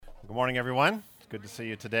Good morning, everyone. It's good to see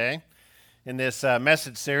you today. In this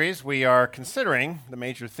message series, we are considering the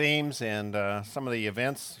major themes and some of the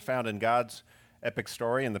events found in God's epic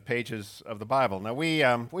story in the pages of the Bible. Now, we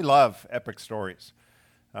love epic stories.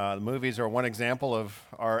 The movies are one example of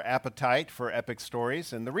our appetite for epic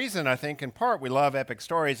stories. And the reason, I think, in part, we love epic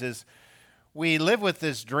stories is we live with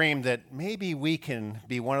this dream that maybe we can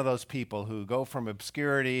be one of those people who go from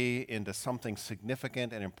obscurity into something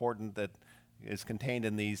significant and important that is contained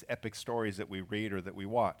in these epic stories that we read or that we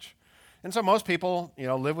watch. And so most people,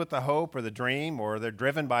 live with the hope or the dream, or they're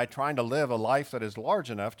driven by trying to live a life that is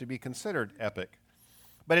large enough to be considered epic.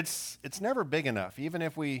 But it's never big enough, even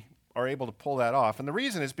if we are able to pull that off. And the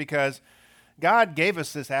reason is because God gave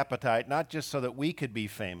us this appetite not just so that we could be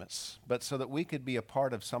famous, but so that we could be a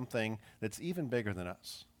part of something that's even bigger than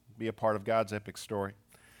us, be a part of God's epic story.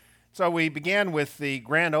 So we began with the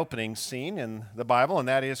grand opening scene in the Bible, and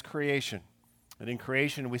that is creation. And in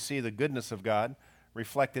creation, we see the goodness of God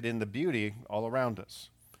reflected in the beauty all around us.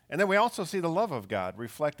 And then we also see the love of God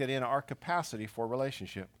reflected in our capacity for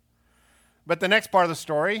relationship. But the next part of the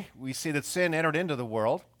story, we see that sin entered into the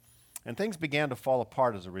world, and things began to fall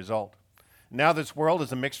apart as a result. Now this world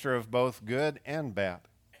is a mixture of both good and bad.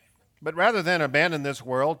 But rather than abandon this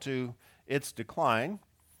world to its decline,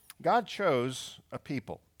 God chose a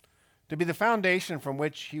people to be the foundation from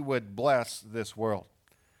which he would bless this world.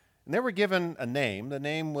 And they were given a name. The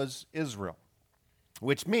name was Israel,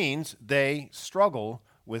 which means they struggle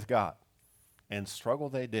with God. And struggle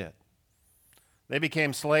they did. They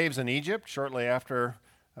became slaves in Egypt shortly after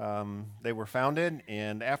they were founded.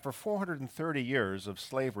 And after 430 years of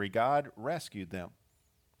slavery, God rescued them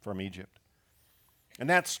from Egypt. And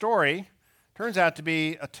that story turns out to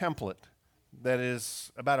be a template that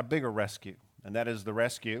is about a bigger rescue. And that is the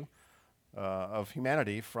rescue of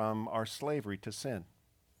humanity from our slavery to sin.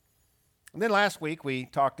 And then last week we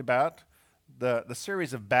talked about the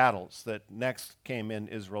series of battles that next came in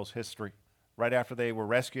Israel's history. Right after they were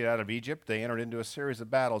rescued out of Egypt, they entered into a series of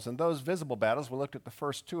battles. And those visible battles, we looked at the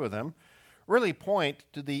first two of them, really point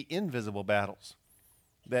to the invisible battles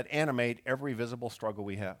that animate every visible struggle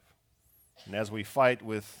we have. And as we fight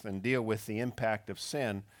with and deal with the impact of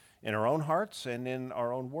sin in our own hearts and in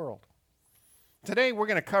our own world. Today we're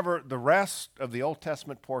going to cover the rest of the Old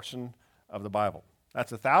Testament portion of the Bible.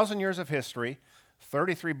 That's 1,000 years of history,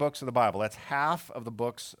 33 books of the Bible. That's half of the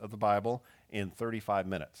books of the Bible in 35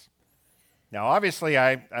 minutes. Now, obviously,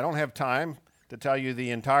 I don't have time to tell you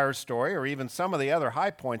the entire story or even some of the other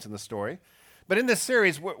high points in the story. But in this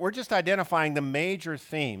series, we're just identifying the major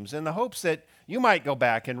themes in the hopes that you might go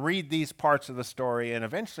back and read these parts of the story and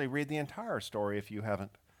eventually read the entire story if you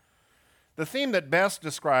haven't. The theme that best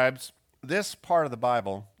describes this part of the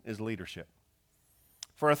Bible is leadership.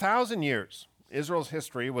 For 1,000 years, Israel's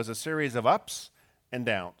history was a series of ups and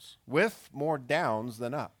downs, with more downs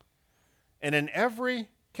than up. And in every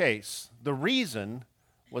case, the reason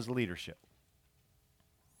was leadership.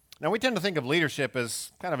 Now, we tend to think of leadership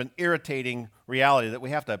as kind of an irritating reality that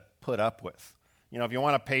we have to put up with. If you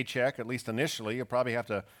want a paycheck, at least initially, you'll probably have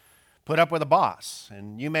to put up with a boss.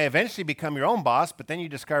 And you may eventually become your own boss, but then you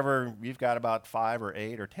discover you've got about 5 or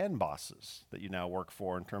 8 or 10 bosses that you now work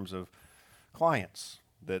for in terms of clients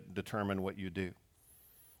that determine what you do.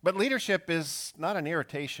 But leadership is not an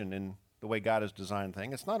irritation in the way God has designed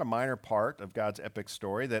things. It's not a minor part of God's epic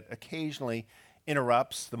story that occasionally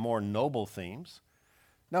interrupts the more noble themes.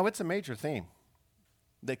 No, it's a major theme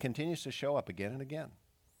that continues to show up again and again.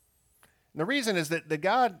 And the reason is that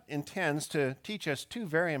God intends to teach us two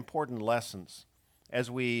very important lessons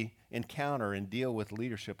as we encounter and deal with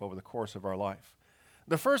leadership over the course of our life.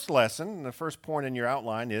 The first lesson, the first point in your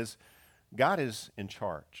outline is God is in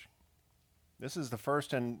charge. This is the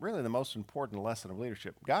first and really the most important lesson of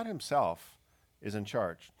leadership. God himself is in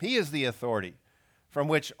charge. He is the authority from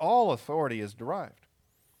which all authority is derived.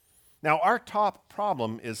 Now, our top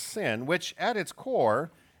problem is sin, which at its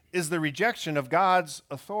core is the rejection of God's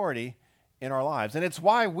authority in our lives. And it's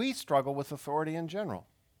why we struggle with authority in general,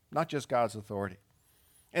 not just God's authority.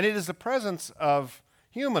 And it is the presence of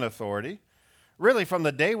human authority, really from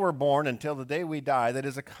the day we're born until the day we die, that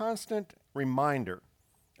is a constant reminder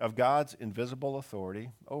of God's invisible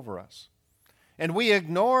authority over us. And we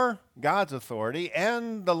ignore God's authority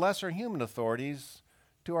and the lesser human authorities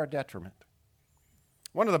to our detriment.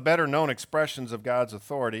 One of the better known expressions of God's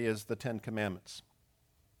authority is the Ten Commandments.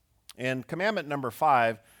 And commandment number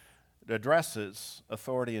 5 addresses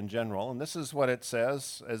authority in general. And this is what it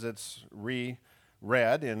says as it's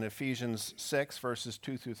read in Ephesians 6, verses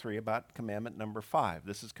 2 through 3 about commandment number 5.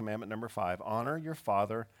 This is commandment number 5. Honor your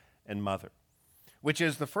father and mother, which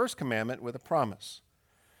is the first commandment with a promise,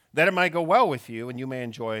 that it might go well with you and you may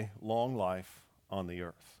enjoy long life on the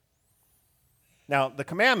earth. Now, the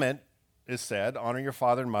commandment is said, honor your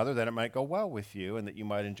father and mother, that it might go well with you and that you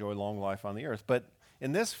might enjoy long life on the earth. But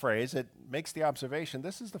in this phrase, it makes the observation,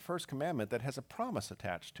 this is the first commandment that has a promise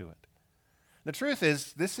attached to it. The truth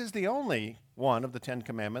is, this is the only one of the 10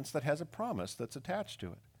 commandments that has a promise that's attached to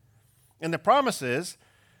it. And the promise is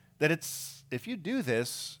that if you do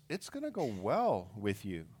this, it's going to go well with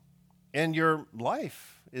you. And your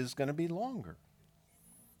life is going to be longer.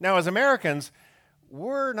 Now, as Americans,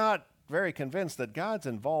 we're not very convinced that God's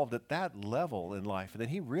involved at that level in life, and that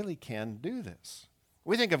he really can do this.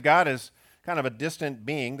 We think of God as kind of a distant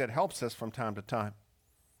being that helps us from time to time.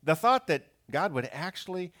 The thought that God would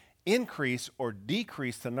actually increase or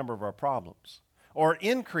decrease the number of our problems, or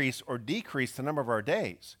increase or decrease the number of our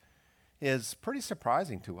days, is pretty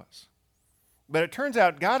surprising to us. But it turns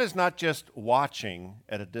out God is not just watching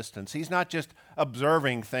at a distance. He's not just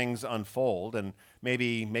observing things unfold and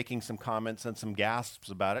maybe making some comments and some gasps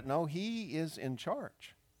about it. No, he is in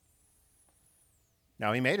charge.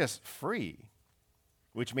 Now, he made us free,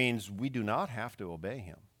 which means we do not have to obey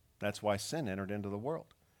him. That's why sin entered into the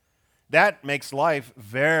world. That makes life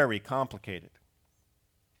very complicated.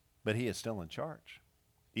 But he is still in charge,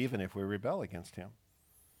 even if we rebel against him.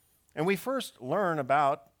 And we first learn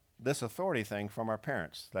about this authority thing from our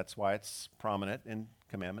parents. That's why it's prominent in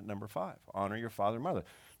commandment number 5. Honor your father and mother.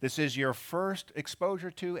 This is your first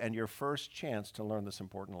exposure to and your first chance to learn this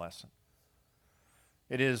important lesson.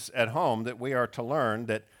 It is at home that we are to learn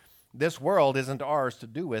that this world isn't ours to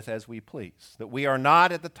do with as we please, that we are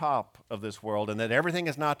not at the top of this world, and that everything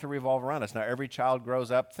is not to revolve around us. Now, every child grows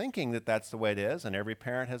up thinking that that's the way it is, and every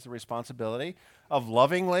parent has the responsibility of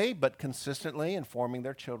lovingly but consistently informing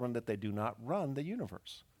their children that they do not run the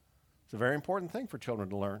universe. It's a very important thing for children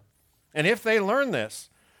to learn. And if they learn this,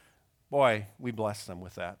 boy, we bless them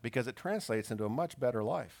with that, because it translates into a much better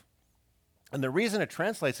life. And the reason it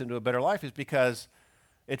translates into a better life is because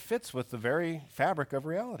it fits with the very fabric of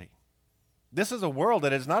reality. This is a world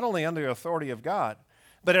that is not only under the authority of God,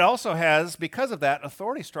 but it also has, because of that,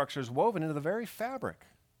 authority structures woven into the very fabric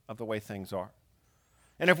of the way things are.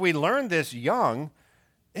 And if we learn this young,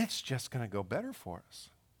 it's just going to go better for us.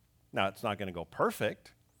 Now, it's not going to go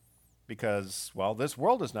perfect because, well, this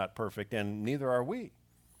world is not perfect and neither are we.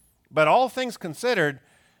 But all things considered,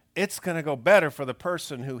 it's going to go better for the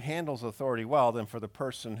person who handles authority well than for the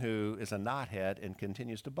person who is a knothead and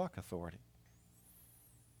continues to buck authority.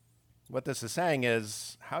 What this is saying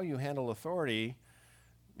is how you handle authority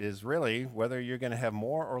is really whether you're going to have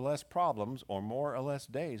more or less problems or more or less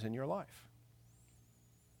days in your life.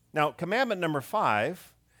 Now, commandment number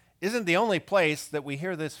 5 isn't the only place that we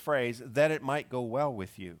hear this phrase, that it might go well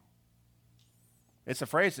with you. It's a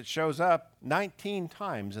phrase that shows up 19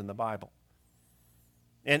 times in the Bible.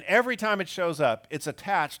 And every time it shows up, it's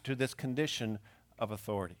attached to this condition of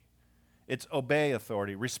authority. It's obey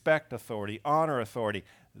authority, respect authority, honor authority,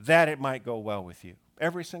 that it might go well with you,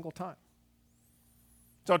 every single time.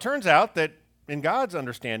 So it turns out that in God's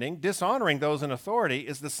understanding, dishonoring those in authority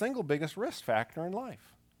is the single biggest risk factor in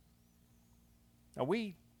life. Now,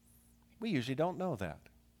 we usually don't know that.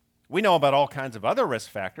 We know about all kinds of other risk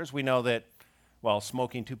factors. We know that, well,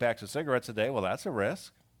 smoking 2 packs of cigarettes a day, well, that's a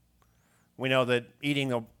risk. We know that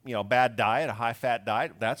eating a bad diet, a high-fat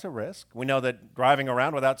diet, that's a risk. We know that driving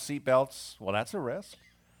around without seatbelts, well, that's a risk.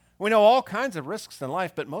 We know all kinds of risks in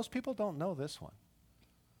life, but most people don't know this one.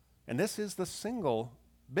 And this is the single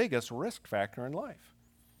biggest risk factor in life.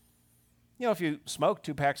 You know, if you smoke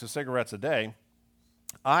 2 packs of cigarettes a day,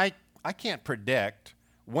 I can't predict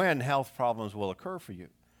when health problems will occur for you.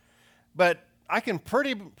 But I can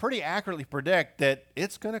pretty accurately predict that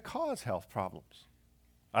it's going to cause health problems.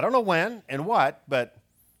 I don't know when and what, but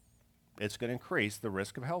it's going to increase the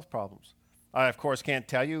risk of health problems. I, of course, can't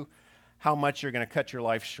tell you how much you're going to cut your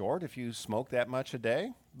life short if you smoke that much a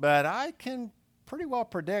day, but I can pretty well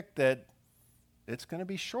predict that it's going to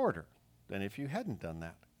be shorter than if you hadn't done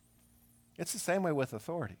that. It's the same way with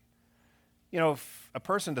authority. You know, if a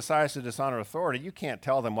person decides to dishonor authority, you can't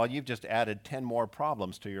tell them, well, you've just added 10 more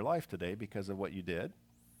problems to your life today because of what you did.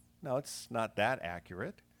 No, it's not that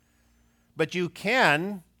accurate. But you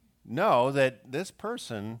can know that this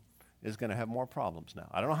person is going to have more problems now.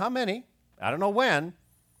 I don't know how many, I don't know when,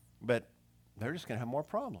 but they're just going to have more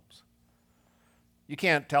problems. You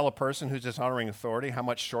can't tell a person who's dishonoring authority how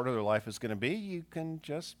much shorter their life is going to be. You can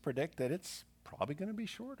just predict that it's probably going to be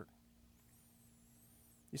shorter.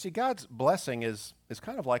 You see, God's blessing is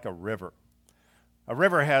kind of like a river. A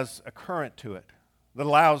river has a current to it that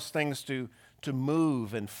allows things to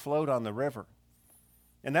move and float on the river.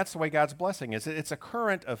 And that's the way God's blessing is. It's a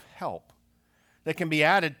current of help that can be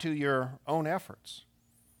added to your own efforts.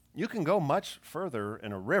 You can go much further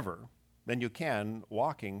in a river than you can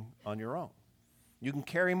walking on your own. You can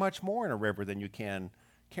carry much more in a river than you can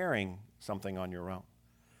carrying something on your own.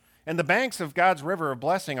 And the banks of God's river of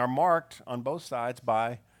blessing are marked on both sides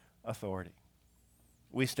by authority.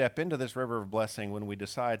 We step into this river of blessing when we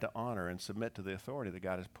decide to honor and submit to the authority that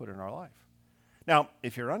God has put in our life. Now,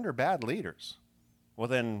 if you're under bad leaders, well,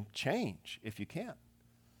 then change if you can.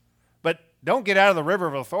 But don't get out of the river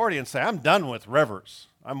of authority and say, I'm done with rivers.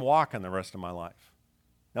 I'm walking the rest of my life.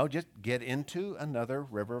 No, just get into another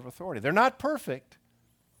river of authority. They're not perfect.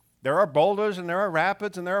 There are boulders and there are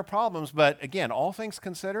rapids and there are problems. But again, all things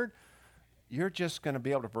considered, you're just going to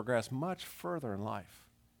be able to progress much further in life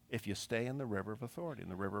if you stay in the river of authority, in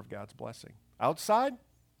the river of God's blessing. Outside,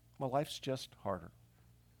 well, life's just harder.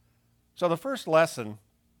 So the first lesson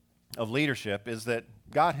of leadership is that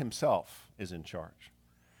God himself is in charge.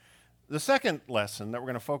 The second lesson that we're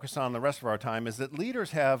going to focus on the rest of our time is that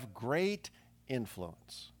leaders have great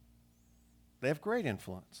influence. They have great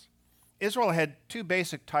influence. Israel had two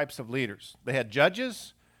basic types of leaders. They had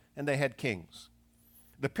judges and they had kings.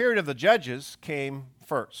 The period of the judges came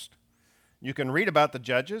first. You can read about the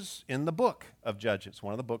judges in the book of Judges,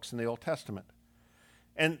 one of the books in the Old Testament.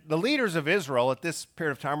 And the leaders of Israel at this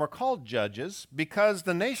period of time were called judges because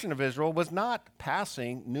the nation of Israel was not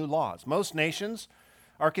passing new laws. Most nations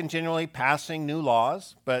are continually passing new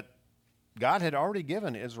laws, but God had already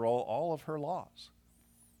given Israel all of her laws.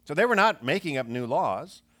 So they were not making up new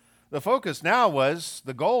laws. The focus now was,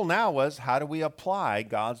 the goal now was, how do we apply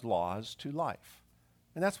God's laws to life?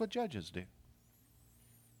 And that's what judges do.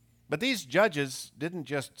 But these judges didn't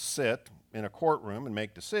just sit in a courtroom and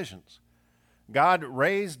make decisions. God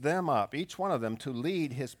raised them up, each one of them, to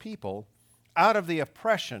lead his people out of the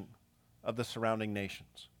oppression of the surrounding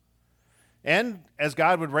nations. And as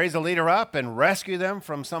God would raise a leader up and rescue them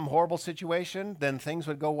from some horrible situation, then things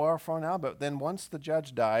would go well for now. But then once the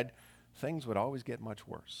judge died, things would always get much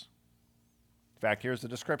worse. In fact, here's the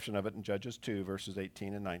description of it in Judges 2, verses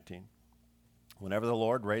 18 and 19. Whenever the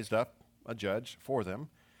Lord raised up a judge for them,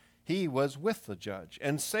 he was with the judge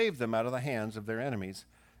and saved them out of the hands of their enemies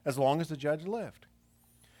as long as the judge lived.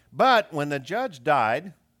 But when the judge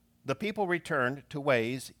died, the people returned to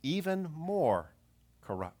ways even more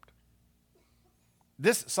corrupt.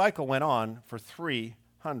 This cycle went on for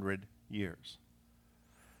 300 years.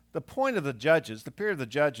 The point of the judges, the period of the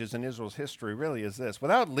judges in Israel's history really is this.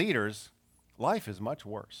 Without leaders, life is much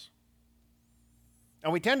worse.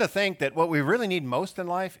 And we tend to think that what we really need most in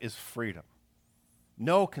life is freedom.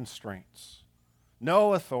 No constraints,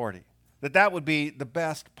 no authority. That would be the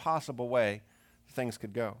best possible way things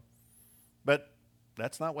could go. But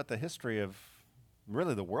that's not what the history of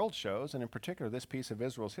really the world shows, and in particular this piece of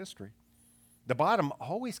Israel's history. The bottom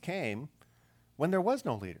always came when there was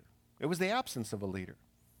no leader. It was the absence of a leader.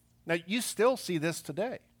 Now, you still see this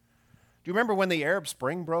today. Do you remember when the Arab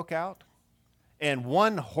Spring broke out and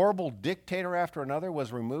one horrible dictator after another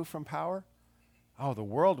was removed from power? Oh, the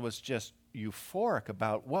world was just euphoric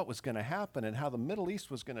about what was going to happen and how the Middle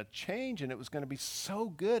East was going to change, and it was going to be so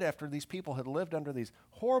good after these people had lived under these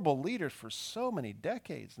horrible leaders for so many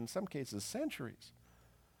decades, in some cases centuries.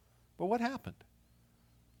 But what happened?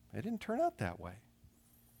 It didn't turn out that way.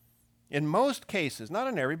 In most cases, not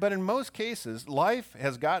in every, but in most cases, life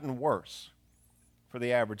has gotten worse for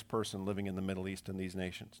the average person living in the Middle East and these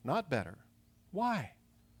nations, not better. Why?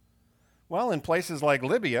 Well, in places like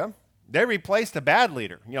Libya, they replaced a bad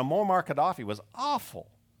leader. Muammar Gaddafi was awful,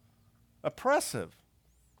 oppressive,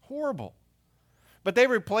 horrible. But they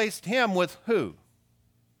replaced him with who?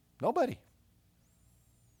 Nobody.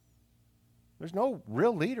 There's no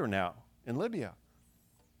real leader now in Libya.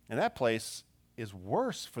 And that place is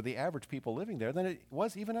worse for the average people living there than it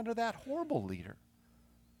was even under that horrible leader.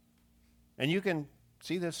 And you can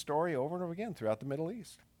see this story over and over again throughout the Middle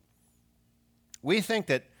East. We think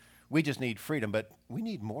that we just need freedom, but we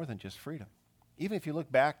need more than just freedom. Even if you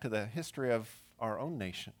look back to the history of our own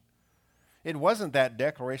nation, it wasn't that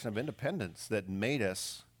Declaration of Independence that made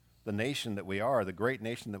us the nation that we are, the great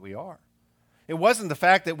nation that we are. It wasn't the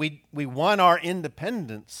fact that we won our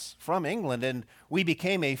independence from England and we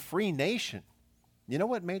became a free nation. You know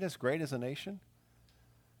what made us great as a nation?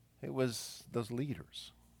 It was those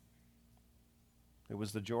leaders. It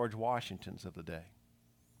was the George Washingtons of the day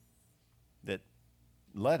that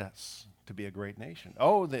led us to be a great nation.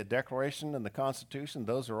 Oh, the Declaration and the Constitution,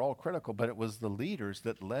 those are all critical, but it was the leaders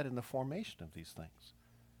that led in the formation of these things.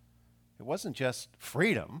 It wasn't just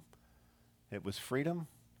freedom. It was freedom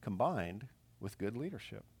combined with good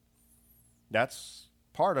leadership. That's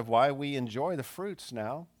part of why we enjoy the fruits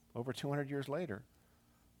now, over 200 years later,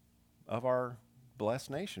 of our blessed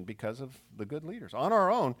nation because of the good leaders. On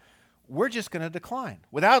our own, we're just going to decline.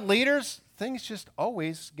 Without leaders, things just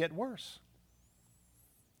always get worse.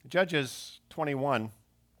 Judges 21,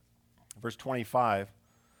 verse 25,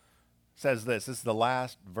 says this. This is the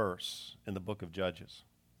last verse in the book of Judges.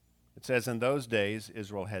 It says, "In those days,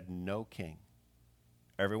 Israel had no king.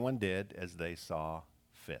 Everyone did as they saw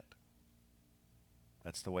fit."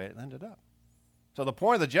 That's the way it ended up. So the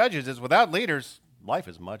point of the Judges is without leaders, life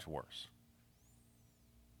is much worse.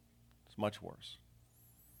 It's much worse.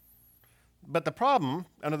 But the problem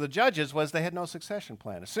under the Judges was they had no succession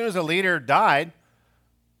plan. As soon as a leader died,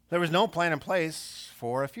 there was no plan in place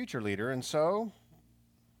for a future leader. And so,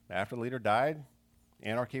 after the leader died,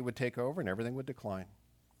 anarchy would take over and everything would decline.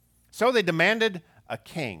 So they demanded a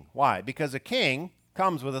king. Why? Because a king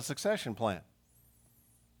comes with a succession plan.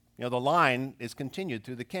 You know, the line is continued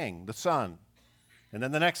through the king, the son, and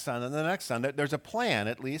then the next son, and the next son. There's a plan,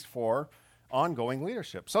 at least, for ongoing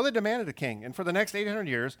leadership. So they demanded a king. And for the next 800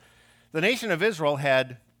 years, the nation of Israel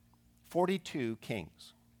had 42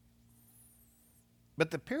 kings.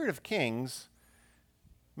 But the period of kings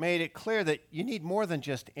made it clear that you need more than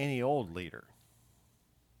just any old leader.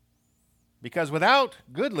 Because without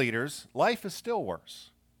good leaders, life is still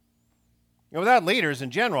worse. You know, without leaders, in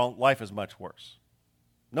general, life is much worse.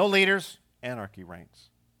 No leaders, anarchy reigns.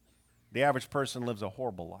 The average person lives a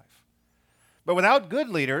horrible life. But without good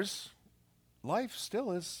leaders, life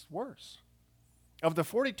still is worse. Of the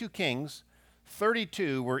 42 kings,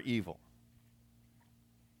 32 were evil.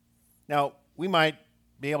 Now, we might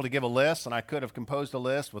be able to give a list, and I could have composed a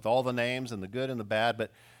list with all the names and the good and the bad,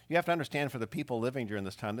 but you have to understand for the people living during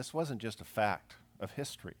this time, this wasn't just a fact of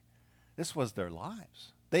history. This was their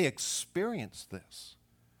lives. They experienced this.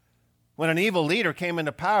 When an evil leader came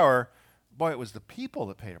into power, boy, it was the people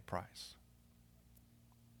that paid a price.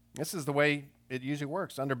 This is the way it usually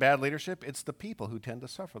works. Under bad leadership, it's the people who tend to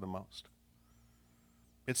suffer the most.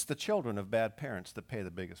 It's the children of bad parents that pay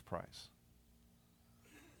the biggest price.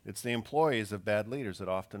 It's the employees of bad leaders that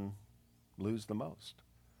often lose the most.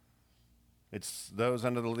 It's those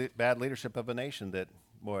under the bad leadership of a nation that,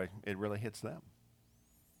 boy, it really hits them.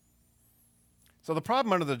 So the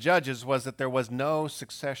problem under the Judges was that there was no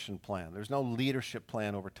succession plan. There's no leadership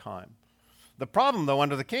plan over time. The problem, though,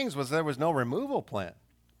 under the kings was there was no removal plan.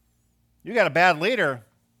 You got a bad leader,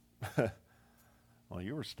 well,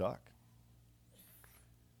 you were stuck.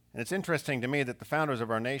 And it's interesting to me that the founders of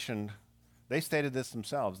our nation, they stated this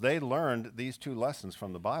themselves. They learned these two lessons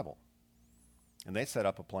from the Bible, and they set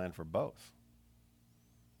up a plan for both.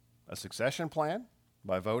 A succession plan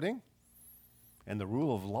by voting, and the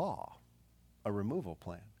rule of law, a removal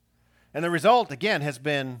plan. And the result, again, has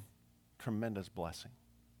been tremendous blessing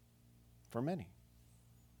for many.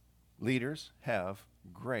 Leaders have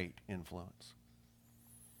great influence.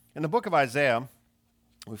 In the book of Isaiah,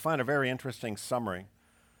 we find a very interesting summary,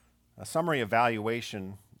 a summary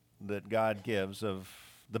evaluation that God gives of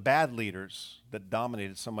the bad leaders that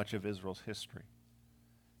dominated so much of Israel's history.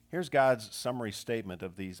 Here's God's summary statement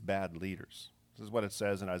of these bad leaders. This is what it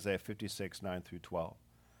says in Isaiah 56, 9 through 12.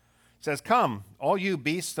 It says, "Come, all you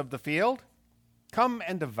beasts of the field, come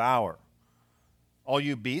and devour. All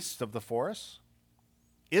you beasts of the forest,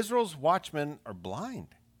 Israel's watchmen are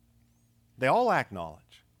blind. They all lack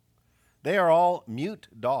knowledge. They are all mute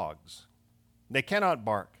dogs. They cannot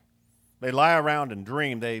bark. They lie around and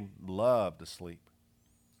dream. They love to sleep.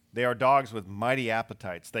 They are dogs with mighty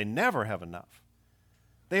appetites. They never have enough.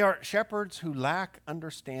 They are shepherds who lack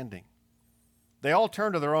understanding. They all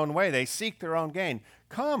turn to their own way. They seek their own gain.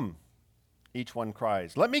 Come, each one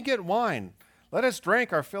cries, let me get wine. Let us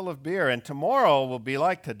drink our fill of beer, and tomorrow will be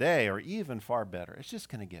like today, or even far better." It's just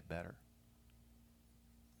going to get better.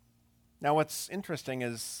 Now, what's interesting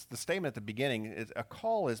is the statement at the beginning is a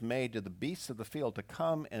call is made to the beasts of the field to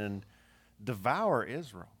come and devour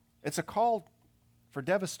Israel. It's a call for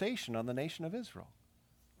devastation on the nation of Israel.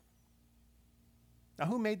 Now,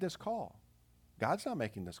 who made this call? God's not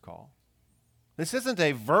making this call. This isn't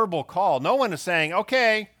a verbal call. No one is saying,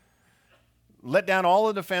 okay, let down all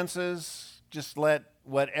the defenses, just let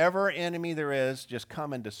whatever enemy there is just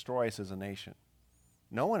come and destroy us as a nation.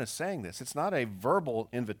 No one is saying this. It's not a verbal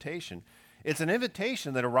invitation. It's an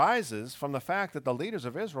invitation that arises from the fact that the leaders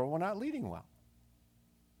of Israel were not leading well.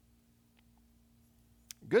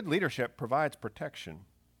 Good leadership provides protection,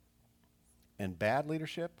 and bad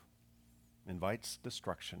leadership invites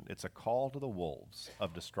destruction. It's a call to the wolves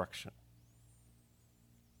of destruction.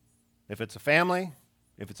 If it's a family,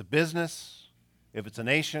 if it's a business, if it's a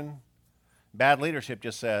nation, bad leadership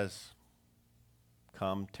just says,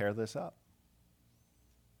 come tear this up.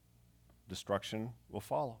 Destruction will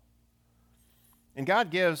follow. And God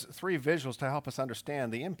gives three visuals to help us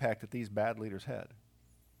understand the impact that these bad leaders had.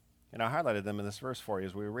 And I highlighted them in this verse for you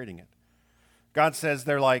as we were reading it. God says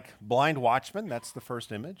they're like blind watchmen. That's the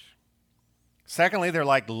first image. Secondly, they're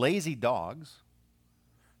like lazy dogs.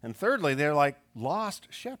 And thirdly, they're like lost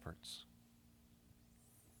shepherds.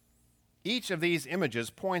 Each of these images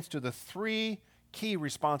points to the three key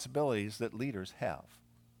responsibilities that leaders have.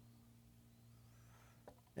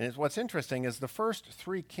 And what's interesting is the first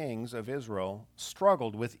three kings of Israel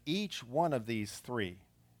struggled with each one of these three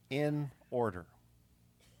in order.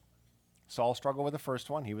 Saul struggled with the first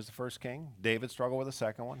one. He was the first king. David struggled with the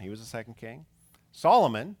second one. He was the second king.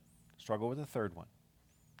 Solomon struggled with the third one.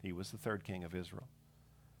 He was the third king of Israel.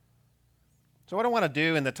 So what I want to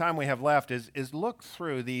do in the time we have left is look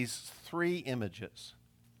through these three images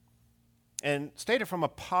and state it from a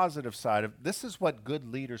positive side of this is what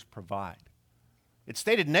good leaders provide. It's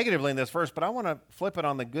stated negatively in this verse, but I want to flip it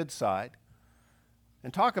on the good side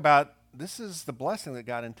and talk about this is the blessing that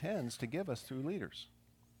God intends to give us through leaders.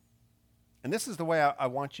 And this is the way I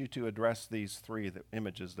want you to address these three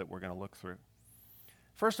images that we're going to look through.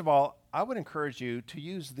 First of all, I would encourage you to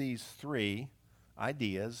use these three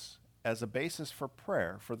ideas as a basis for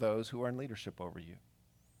prayer for those who are in leadership over you.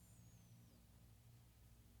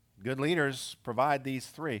 Good leaders provide these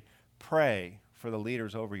three. Pray for the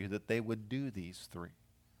leaders over you that they would do these three.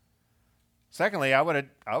 Secondly, I would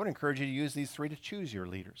encourage you to use these three to choose your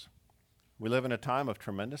leaders. We live in a time of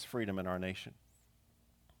tremendous freedom in our nation.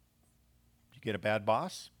 You get a bad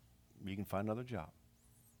boss, you can find another job.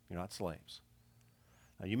 You're not slaves.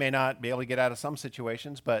 Now, you may not be able to get out of some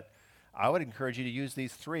situations, but I would encourage you to use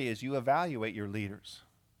these three as you evaluate your leaders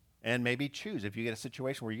and maybe choose. If you get a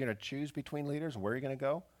situation where you're going to choose between leaders and where you're going to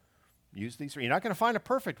go, use these three. You're not going to find a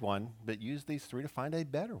perfect one, but use these three to find a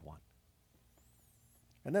better one.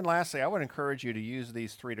 And then lastly, I would encourage you to use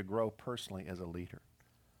these three to grow personally as a leader.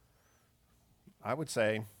 I would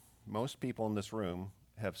say most people in this room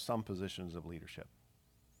have some positions of leadership.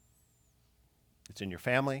 It's in your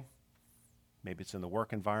family. Maybe it's in the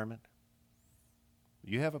work environment.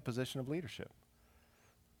 You have a position of leadership.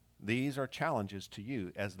 These are challenges to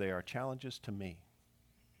you as they are challenges to me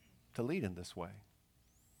to lead in this way.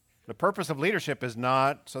 The purpose of leadership is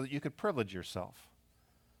not so that you could privilege yourself,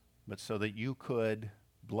 but so that you could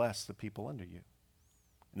bless the people under you.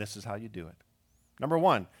 And this is how you do it. Number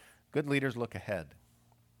one, good leaders look ahead.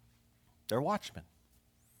 They're watchmen.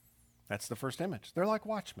 That's the first image. They're like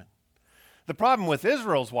watchmen. The problem with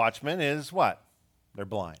Israel's watchmen is what? They're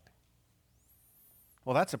blind.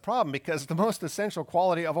 Well, that's a problem because the most essential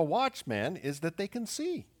quality of a watchman is that they can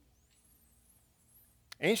see.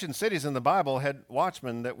 Ancient cities in the Bible had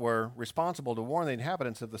watchmen that were responsible to warn the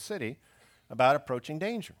inhabitants of the city about approaching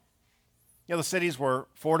danger. You know, the cities were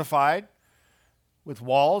fortified with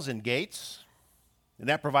walls and gates, and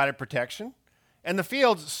that provided protection. And the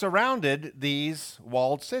fields surrounded these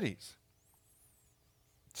walled cities.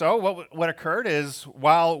 So what occurred is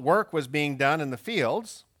while work was being done in the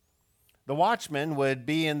fields, the watchmen would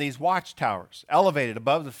be in these watchtowers, elevated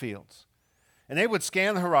above the fields. And they would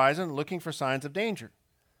scan the horizon looking for signs of danger.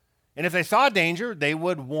 And if they saw danger, they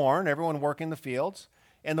would warn everyone working the fields.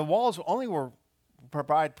 And the walls only were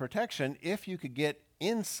provide protection if you could get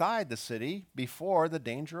inside the city before the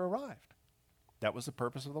danger arrived. That was the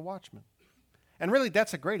purpose of the watchman. And really,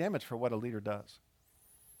 that's a great image for what a leader does.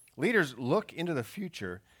 Leaders look into the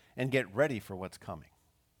future and get ready for what's coming.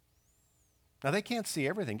 Now, they can't see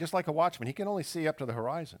everything. Just like a watchman, he can only see up to the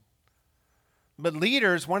horizon. But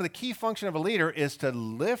leaders, one of the key functions of a leader is to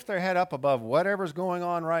lift their head up above whatever's going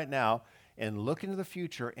on right now and look into the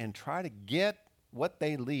future and try to get what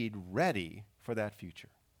they lead ready for that future.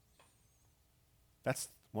 That's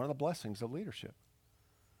one of the blessings of leadership.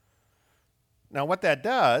 Now, what that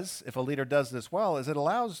does, if a leader does this well, is it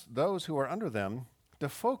allows those who are under them to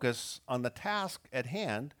focus on the task at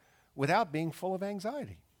hand without being full of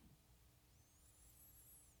anxiety.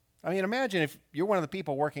 I mean, imagine if you're one of the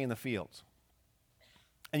people working in the fields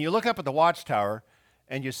and you look up at the watchtower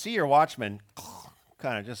and you see your watchman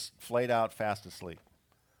kind of just flayed out fast asleep.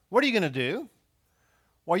 What are you going to do?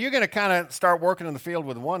 Well, you're going to kind of start working in the field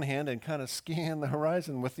with one hand and kind of scan the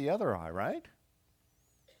horizon with the other eye, right?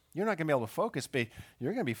 You're not going to be able to focus, but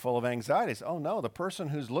you're going to be full of anxieties. Oh, no, the person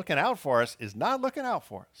who's looking out for us is not looking out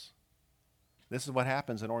for us. This is what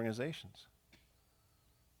happens in organizations.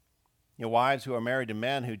 You know, wives who are married to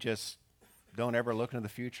men who just don't ever look into the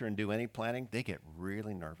future and do any planning, they get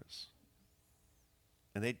really nervous.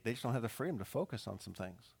 And they just don't have the freedom to focus on some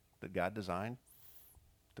things that God designed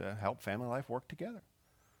to help family life work together.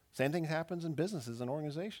 Same thing happens in businesses and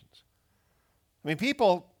organizations. I mean,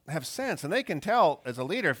 people have sense, and they can tell as a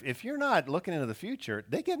leader, if you're not looking into the future,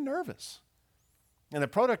 they get nervous. And the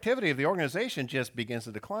productivity of the organization just begins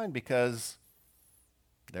to decline because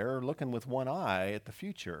they're looking with one eye at the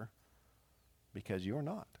future because you're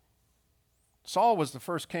not. Saul was the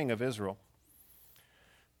first king of Israel.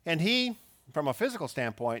 And he, from a physical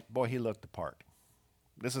standpoint, boy, he looked the part.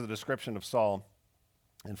 This is a description of Saul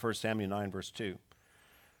in 1 Samuel 9, verse 2.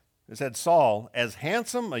 It said, Saul, as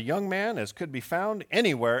handsome a young man as could be found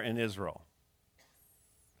anywhere in Israel.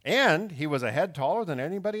 And he was a head taller than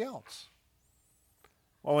anybody else.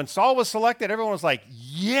 Well, when Saul was selected, everyone was like,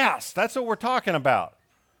 yes, that's what we're talking about.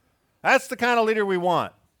 That's the kind of leader we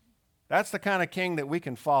want. That's the kind of king that we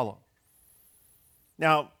can follow.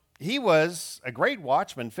 Now, he was a great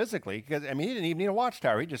watchman physically because, he didn't even need a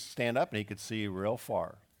watchtower. He'd just stand up and he could see real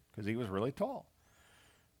far because he was really tall.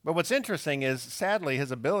 But what's interesting is, sadly,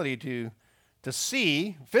 his ability to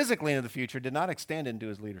see physically into the future did not extend into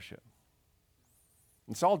his leadership.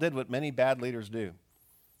 And Saul did what many bad leaders do.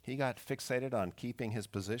 He got fixated on keeping his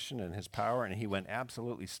position and his power, and he went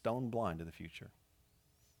absolutely stone blind to the future.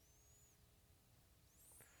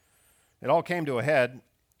 It all came to a head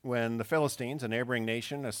when the Philistines, a neighboring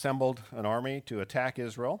nation, assembled an army to attack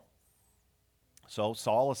Israel. So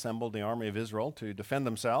Saul assembled the army of Israel to defend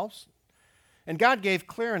themselves. And God gave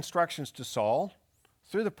clear instructions to Saul,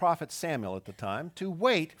 through the prophet Samuel at the time, to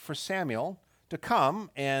wait for Samuel to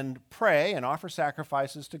come and pray and offer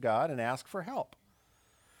sacrifices to God and ask for help.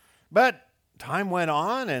 But time went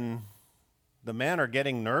on, and the men are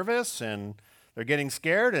getting nervous, and they're getting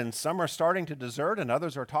scared, and some are starting to desert, and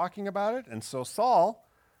others are talking about it. And so Saul,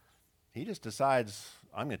 he just decides,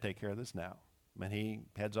 I'm going to take care of this now. And he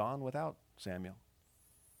heads on without Samuel.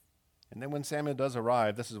 And then when Samuel does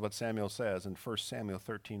arrive, this is what Samuel says in 1 Samuel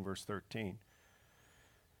 13, verse 13.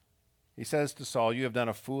 He says to Saul, you have done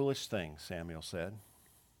a foolish thing, Samuel said.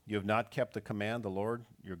 You have not kept the command the Lord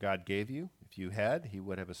your God gave you. If you had, he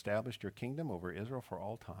would have established your kingdom over Israel for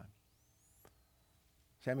all time.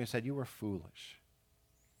 Samuel said, you were foolish.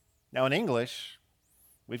 Now in English,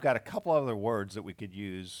 we've got a couple other words that we could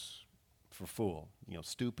use for fool.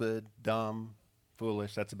 Stupid, dumb,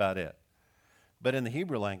 foolish, that's about it. But in the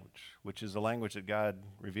Hebrew language, which is the language that God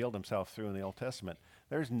revealed himself through in the Old Testament,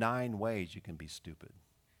 there's 9 ways you can be stupid.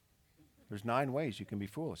 There's 9 ways you can be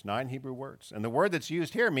foolish, 9 Hebrew words. And the word that's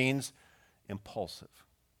used here means impulsive.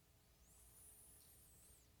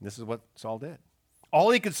 And this is what Saul did. All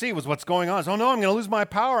he could see was what's going on. Oh no, I'm going to lose my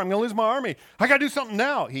power. I'm going to lose my army. I got to do something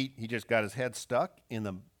now. He just got his head stuck in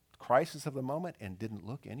the crisis of the moment and didn't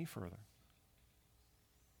look any further.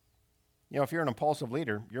 If you're an impulsive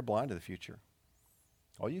leader, you're blind to the future.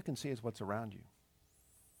 All you can see is what's around you.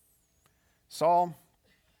 Saul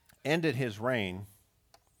ended his reign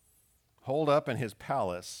holed up in his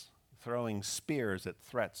palace, throwing spears at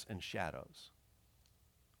threats and shadows.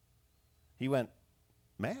 He went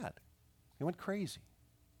mad. He went crazy.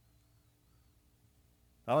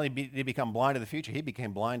 Not only did he become blind to the future, he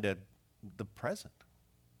became blind to the present.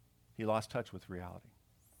 He lost touch with reality.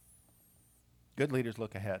 Good leaders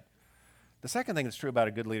look ahead. The second thing that's true about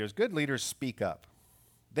a good leaders speak up.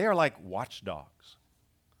 They are like watchdogs.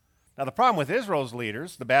 Now the problem with Israel's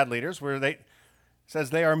leaders, the bad leaders, says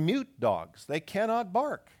they are mute dogs. They cannot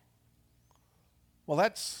bark. Well,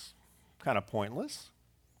 that's kind of pointless.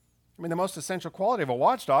 The most essential quality of a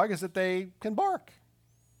watchdog is that they can bark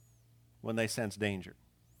when they sense danger.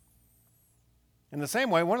 In the same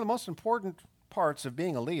way, one of the most important parts of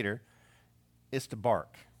being a leader is to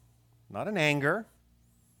bark. Not in anger,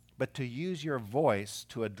 but to use your voice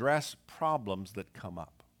to address problems that come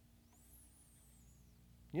up.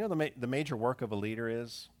 The major work of a leader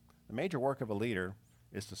is? The major work of a leader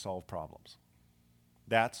is to solve problems.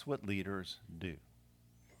 That's what leaders do.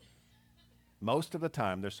 Most of the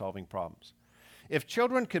time, they're solving problems. If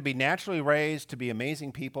children could be naturally raised to be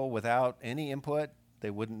amazing people without any input,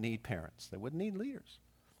 they wouldn't need parents. They wouldn't need leaders.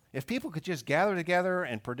 If people could just gather together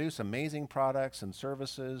and produce amazing products and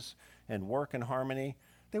services and work in harmony,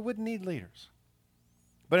 they wouldn't need leaders.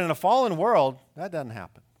 But in a fallen world, that doesn't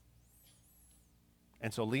happen.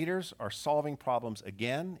 And so leaders are solving problems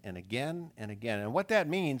again and again and again. And what that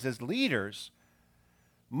means is leaders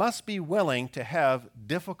must be willing to have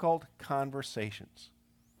difficult conversations,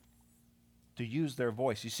 to use their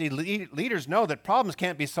voice. You see, leaders know that problems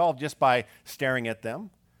can't be solved just by staring at them,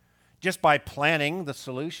 just by planning the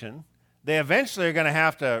solution. They eventually are going to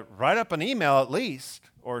have to write up an email at least,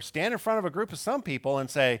 or stand in front of a group of some people and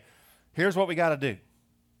say, here's what we got to do.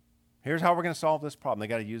 Here's how we're going to solve this problem. They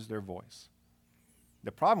got to use their voice.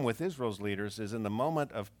 The problem with Israel's leaders is in the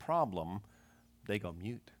moment of problem, they go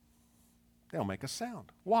mute. They don't make a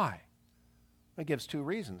sound. Why? It gives two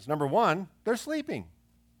reasons. Number one, they're sleeping.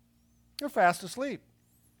 They're fast asleep.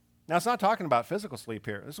 Now, it's not talking about physical sleep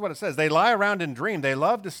here. This is what it says. They lie around and dream. They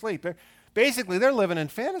love to sleep. They're living in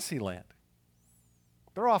fantasy land.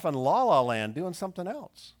 They're off in la-la land doing something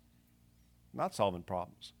else, not solving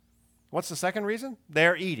problems. What's the second reason?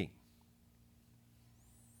 They're eating.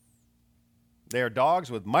 They are dogs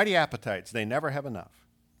with mighty appetites. They never have enough.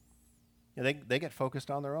 They get focused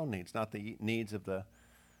on their own needs, not the needs of the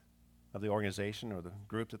organization or the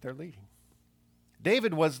group that they're leading.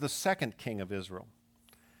 David was the second king of Israel.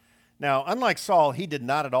 Now, unlike Saul, he did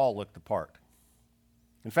not at all look the part.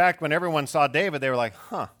 In fact, when everyone saw David, they were like,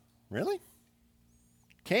 really?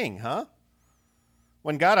 King, huh?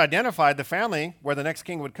 When God identified the family where the next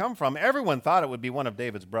king would come from, everyone thought it would be one of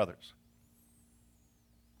David's brothers.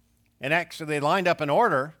 And actually, they lined up in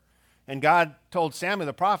order, and God told Samuel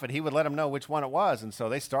the prophet he would let him know which one it was. And so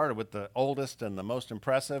they started with the oldest and the most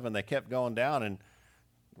impressive, and they kept going down and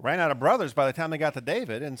ran out of brothers by the time they got to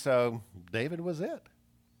David, and so David was it.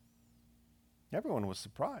 Everyone was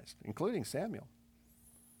surprised, including Samuel.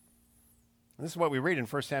 And this is what we read in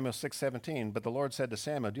 1 Samuel 6:17. But the Lord said to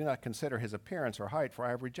Samuel, do not consider his appearance or height, for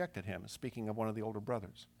I have rejected him, speaking of one of the older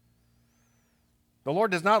brothers. The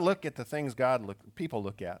Lord does not look at the things people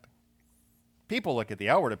look at. People look at the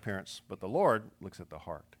outward appearance, but the Lord looks at the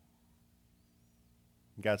heart.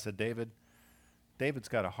 God said, David's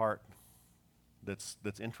got a heart that's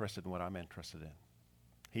interested in what I'm interested in.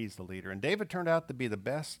 He's the leader. And David turned out to be the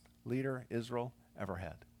best leader Israel ever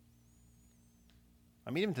had.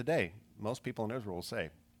 I mean, even today, most people in Israel will say,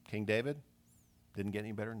 King David didn't get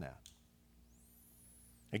any better than that.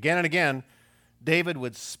 Again and again, David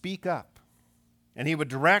would speak up, and he would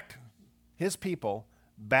direct his people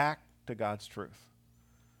back to God's truth.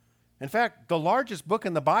 In fact, the largest book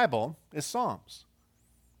in the Bible is Psalms.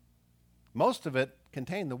 Most of it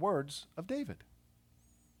contained the words of David.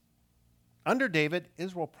 Under David,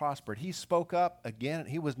 Israel prospered. He spoke up again.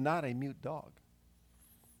 He was not a mute dog.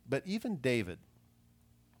 But even David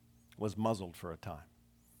was muzzled for a time.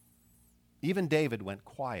 Even David went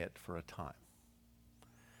quiet for a time.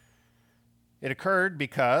 It occurred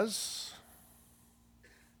because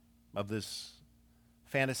of this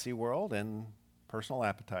fantasy world and personal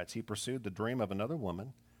appetites. He pursued the dream of another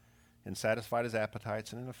woman and satisfied his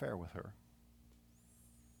appetites in an affair with her.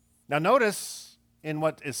 Now notice in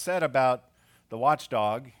what is said about the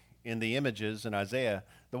watchdog in the images in Isaiah,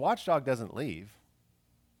 the watchdog doesn't leave.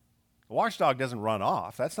 The watchdog doesn't run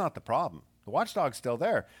off. That's not the problem. The watchdog's still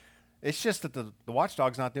there. It's just that the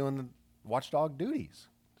watchdog's not doing the watchdog duties.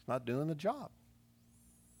 It's not doing the job.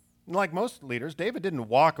 And like most leaders, David didn't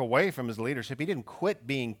walk away from his leadership. He didn't quit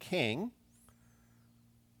being king.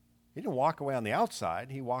 He didn't walk away on the outside.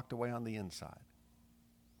 He walked away on the inside.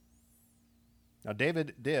 Now,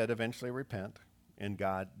 David did eventually repent, and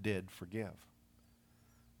God did forgive.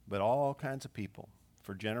 But all kinds of people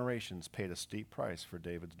for generations paid a steep price for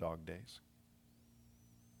David's dog days.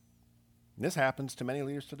 And this happens to many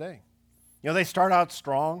leaders today. They start out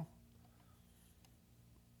strong.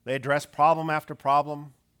 They address problem after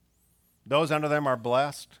problem. Those under them are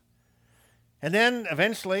blessed. And then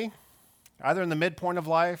eventually, either in the midpoint of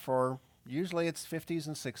life or usually it's 50s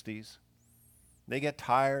and 60s, they get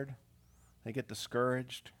tired, they get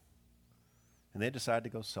discouraged, and they decide to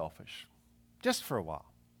go selfish, just for a while.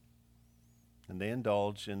 And they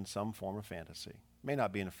indulge in some form of fantasy. May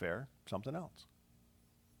not be an affair, something else.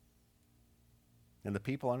 And the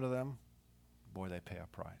people under them, boy, they pay a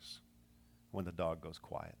price when the dog goes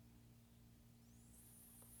quiet.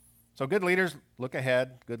 So good leaders look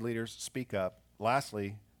ahead. Good leaders speak up.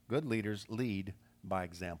 Lastly, good leaders lead by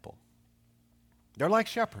example. They're like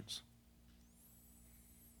shepherds.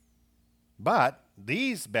 But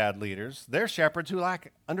these bad leaders, they're shepherds who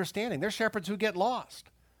lack understanding. They're shepherds who get lost.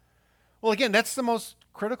 Well, again, that's the most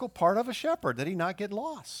critical part of a shepherd, that he not get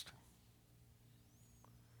lost.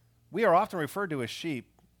 We are often referred to as sheep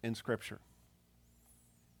in Scripture.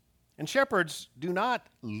 And shepherds do not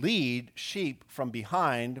lead sheep from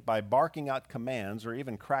behind by barking out commands or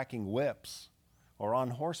even cracking whips or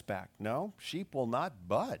on horseback. No, sheep will not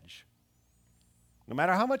budge, no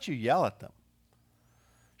matter how much you yell at them.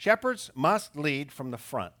 Shepherds must lead from the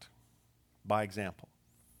front by example.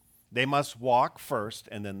 They must walk first,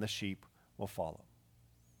 and then the sheep will follow.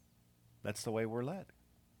 That's the way we're led.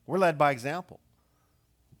 We're led by example.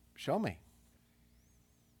 Show me.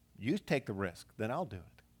 You take the risk, then I'll do it.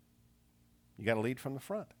 You got to lead from the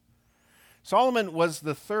front. Solomon was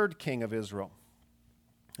the third king of Israel.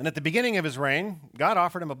 And at the beginning of his reign, God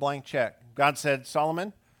offered him a blank check. God said,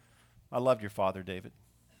 Solomon, I loved your father David.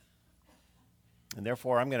 And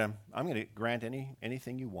therefore, I'm going to grant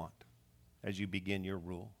anything you want. as you begin your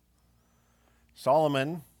rule.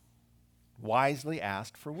 Solomon wisely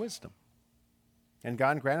asked for wisdom, and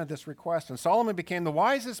God granted this request, and Solomon became the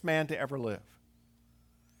wisest man to ever live.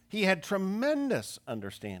 He had tremendous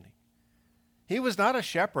understanding. He was not a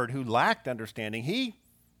shepherd who lacked understanding. He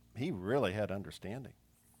really had understanding.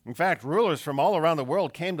 In fact, rulers from all around the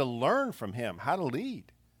world came to learn from him how to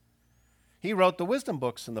lead. He wrote the wisdom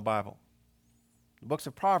books in the Bible, the books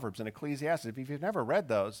of Proverbs and Ecclesiastes. If you've never read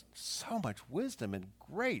those, so much wisdom and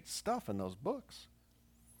great stuff in those books.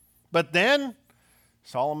 But then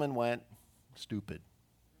Solomon went stupid.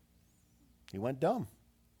 He went dumb.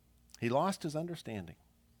 He lost his understanding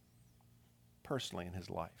personally in his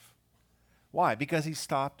life. Why? Because he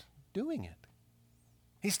stopped doing it.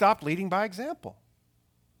 He stopped leading by example.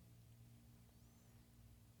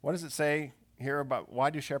 What does it say here about why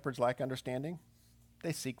do shepherds lack understanding?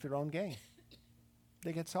 They seek their own gain.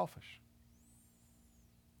 They get selfish.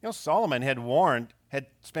 You know, Solomon had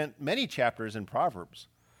spent many chapters in Proverbs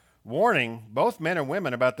warning both men and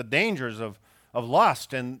women about the dangers of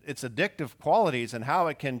lust and its addictive qualities and how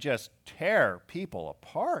it can just tear people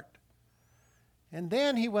apart. And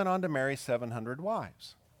then he went on to marry 700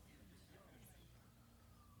 wives.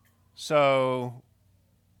 So,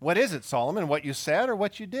 what is it, Solomon? What you said or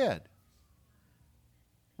what you did?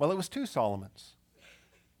 Well, it was two Solomons.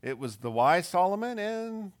 It was the wise Solomon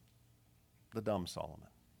and the dumb Solomon.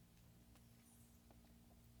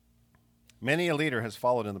 Many a leader has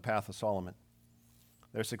followed in the path of Solomon.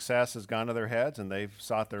 Their success has gone to their heads, and they've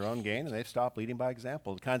sought their own gain, and they've stopped leading by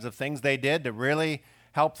example. The kinds of things they did to really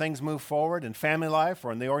help things move forward in family life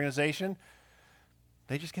or in the organization,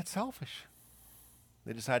 they just get selfish.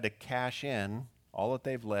 They decide to cash in all that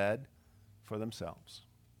they've led for themselves.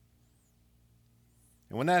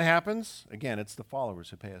 And when that happens, again, it's the followers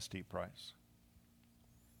who pay a steep price.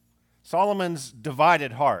 Solomon's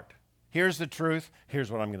divided heart. Here's the truth.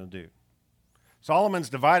 Here's what I'm going to do. Solomon's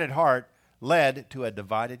divided heart led to a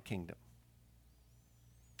divided kingdom.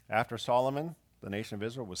 After Solomon, the nation of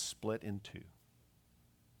Israel was split in two.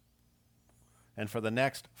 And for the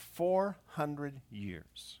next 400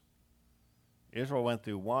 years, Israel went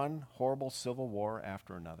through one horrible civil war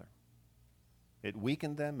after another. It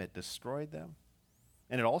weakened them, it destroyed them,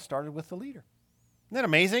 and it all started with the leader. Isn't that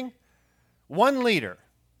amazing? One leader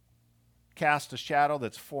cast a shadow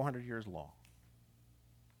that's 400 years long.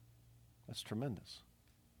 That's tremendous.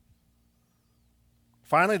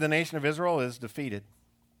 Finally, the nation of Israel is defeated,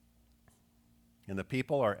 and the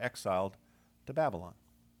people are exiled to Babylon.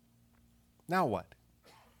 Now what?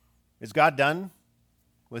 Is God done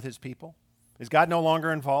with his people? Is God no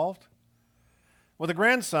longer involved? Well, the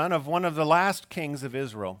grandson of one of the last kings of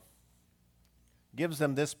Israel gives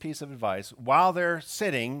them this piece of advice while they're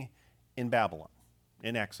sitting in Babylon,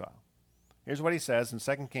 in exile. Here's what he says in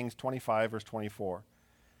 2 Kings 25, verse 24.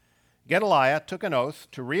 Gedaliah took an oath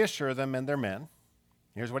to reassure them and their men.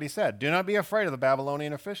 Here's what he said. Do not be afraid of the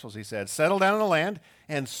Babylonian officials, he said. Settle down in the land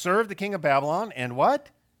and serve the king of Babylon, and what?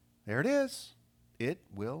 There it is. It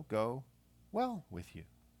will go well with you.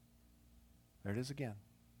 There it is again.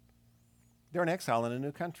 They're in exile in a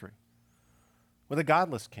new country with a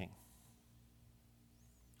godless king.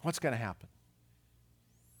 What's going to happen?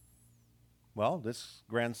 Well, this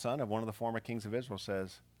grandson of one of the former kings of Israel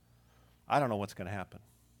says, I don't know what's going to happen,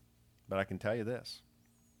 but I can tell you this.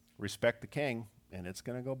 Respect the king, and it's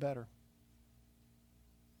going to go better.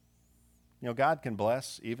 You know, God can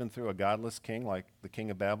bless even through a godless king like the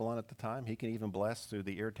king of Babylon at the time. He can even bless through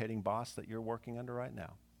the irritating boss that you're working under right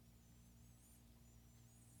now.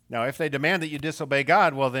 Now, if they demand that you disobey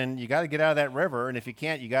God, well, then you got to get out of that river, and if you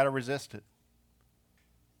can't, you got to resist it.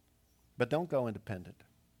 But don't go independent.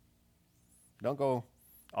 Don't go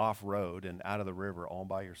off-road and out of the river all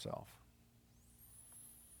by yourself.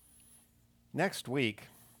 Next week,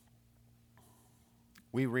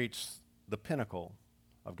 we reach the pinnacle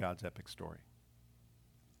of God's epic story.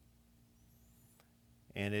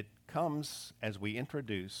 And it comes as we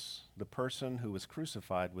introduce the person who was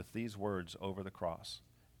crucified with these words over the cross.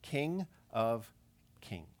 King of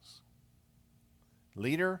Kings.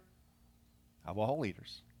 Leader of all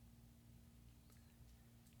leaders.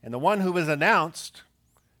 And the one who was announced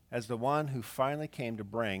as the one who finally came to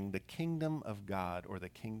bring the kingdom of God or the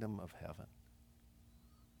kingdom of heaven.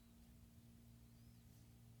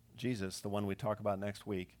 Jesus, the one we talk about next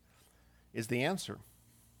week, is the answer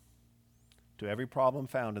to every problem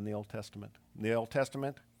found in the Old Testament. The Old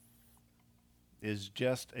Testament is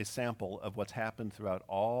just a sample of what's happened throughout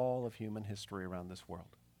all of human history around this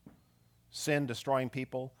world. Sin destroying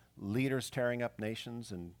people, leaders tearing up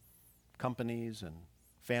nations and companies and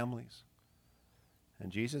families.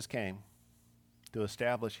 And Jesus came to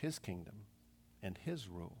establish his kingdom and his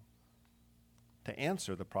rule to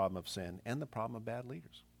answer the problem of sin and the problem of bad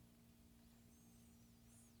leaders.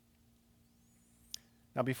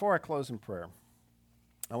 Now, before I close in prayer,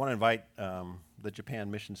 I want to invite the Japan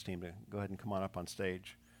missions team to go ahead and come on up on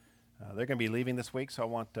stage. They're going to be leaving this week, so I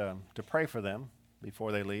want to pray for them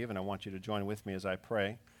before they leave, and I want you to join with me as I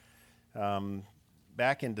pray.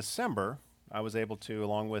 Back in December, I was able to,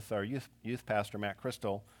 along with our youth pastor, Matt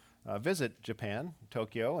Crystal, visit Japan,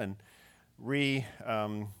 Tokyo, and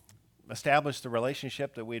establish the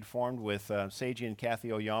relationship that we had formed with Seiji and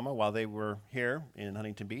Kathy Oyama while they were here in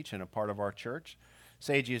Huntington Beach and a part of our church.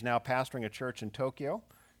 Seiji is now pastoring a church in Tokyo.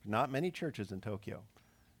 Not many churches in Tokyo.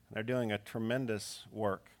 They're doing a tremendous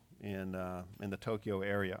work in the Tokyo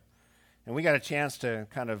area. And we got a chance to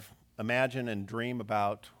kind of imagine and dream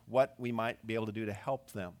about what we might be able to do to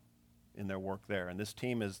help them in their work there. And this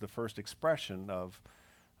team is the first expression of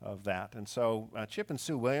that. And so Chip and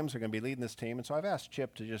Sue Williams are going to be leading this team. And so I've asked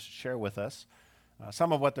Chip to just share with us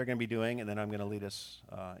some of what they're going to be doing, and then I'm going to lead us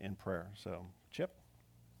in prayer. So, Chip?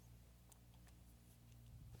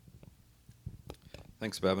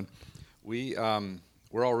 Thanks, Bevan.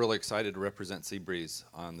 We're all really excited to represent Seabreeze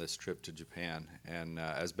on this trip to Japan. And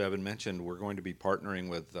as Bevan mentioned, we're going to be partnering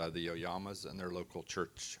with the Oyamas and their local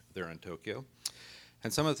church there in Tokyo.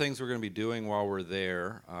 And some of the things we're going to be doing while we're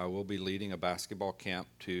there, we'll be leading a basketball camp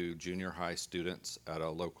to junior high students at a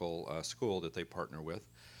local school that they partner with.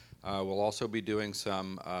 We'll also be doing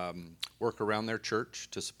some work around their church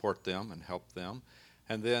to support them and help them.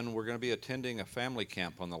 And then we're going to be attending a family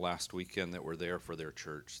camp on the last weekend that we're there for their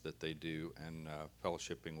church that they do, and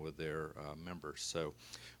fellowshipping with their members. So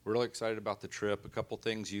we're really excited about the trip. A couple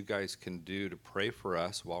things you guys can do to pray for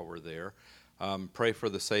us while we're there. Pray for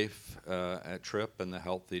the safe trip and the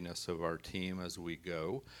healthiness of our team as we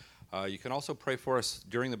go. You can also pray for us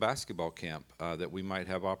during the basketball camp, that we might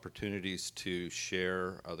have opportunities to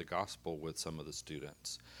share the gospel with some of the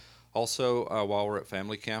students. Also, while we're at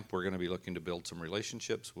family camp, we're going to be looking to build some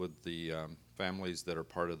relationships with the families that are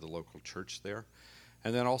part of the local church there.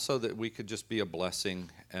 And then also that we could just be a blessing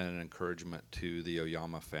and an encouragement to the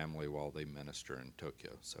Oyama family while they minister in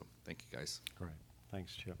Tokyo. So thank you, guys. Great.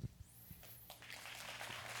 Thanks, Chip.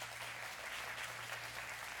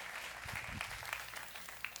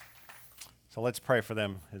 So let's pray for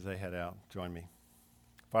them as they head out. Join me.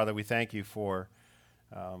 Father, we thank you for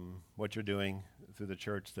what you're doing through the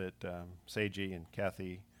church that Seiji and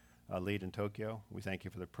Kathy lead in Tokyo. We thank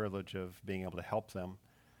you for the privilege of being able to help them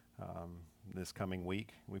this coming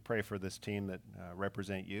week. We pray for this team that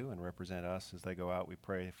represent you and represent us as they go out. We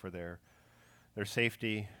pray for their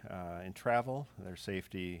safety in travel, their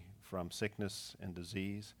safety from sickness and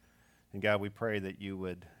disease. And God, we pray that you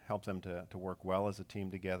would help them to work well as a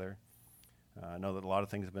team together. I know that a lot of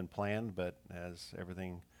things have been planned, but as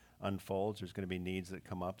everything unfolds, there's going to be needs that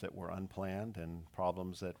come up that were unplanned and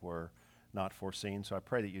problems that were not foreseen. So I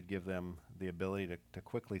pray that you'd give them the ability to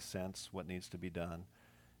quickly sense what needs to be done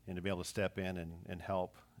and to be able to step in and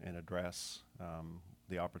help and address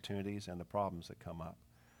the opportunities and the problems that come up.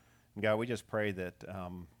 And God, we just pray that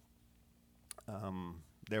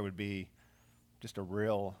there would be just a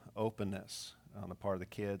real openness on the part of the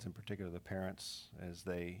kids, in particular the parents, as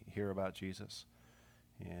they hear about Jesus.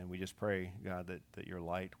 And we just pray, God, that your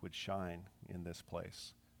light would shine in this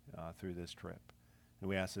place through this trip. And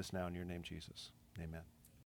we ask this now in your name, Jesus. Amen.